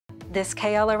This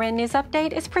KLRN News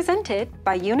Update is presented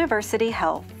by University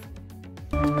Health.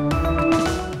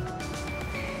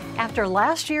 After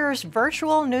last year's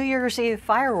virtual New Year's Eve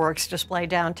fireworks display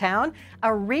downtown,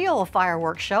 a real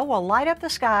fireworks show will light up the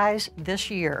skies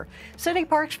this year. City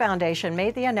Parks Foundation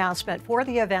made the announcement for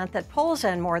the event that pulls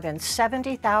in more than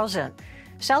 70,000.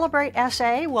 Celebrate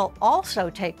SA will also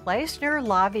take place near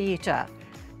La Villita.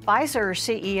 Pfizer's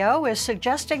CEO is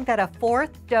suggesting that a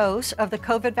fourth dose of the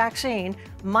COVID vaccine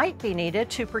might be needed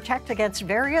to protect against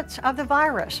variants of the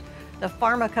virus. The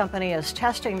pharma company is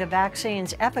testing the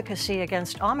vaccine's efficacy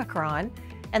against Omicron,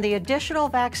 and the additional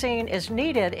vaccine is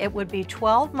needed. It would be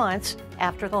 12 months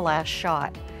after the last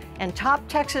shot. And top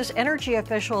Texas energy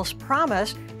officials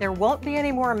promise there won't be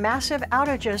any more massive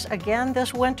outages again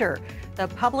this winter. The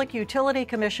Public Utility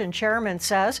Commission chairman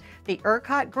says the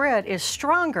ERCOT grid is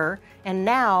stronger and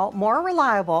now more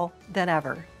reliable than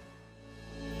ever.